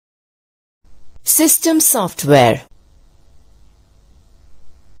System software.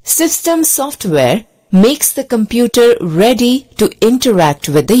 System software makes the computer ready to interact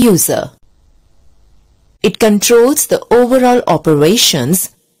with the user. It controls the overall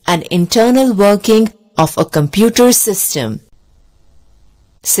operations and internal working of a computer system.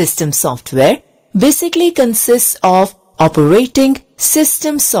 System software basically consists of operating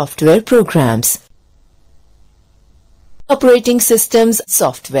system software programs. Operating systems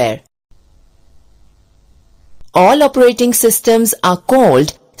software. All operating systems are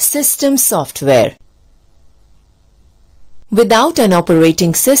called system software. Without an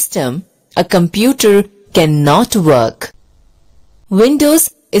operating system, a computer cannot work. Windows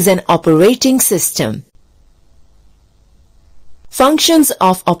is an operating system. Functions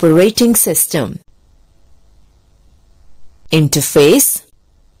of operating system. Interface,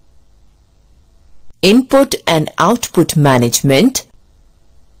 input and output management,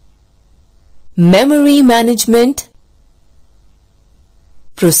 memory management,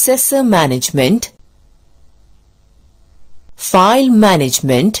 processor management, file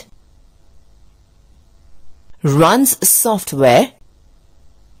management, runs software,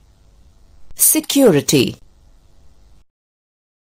 security.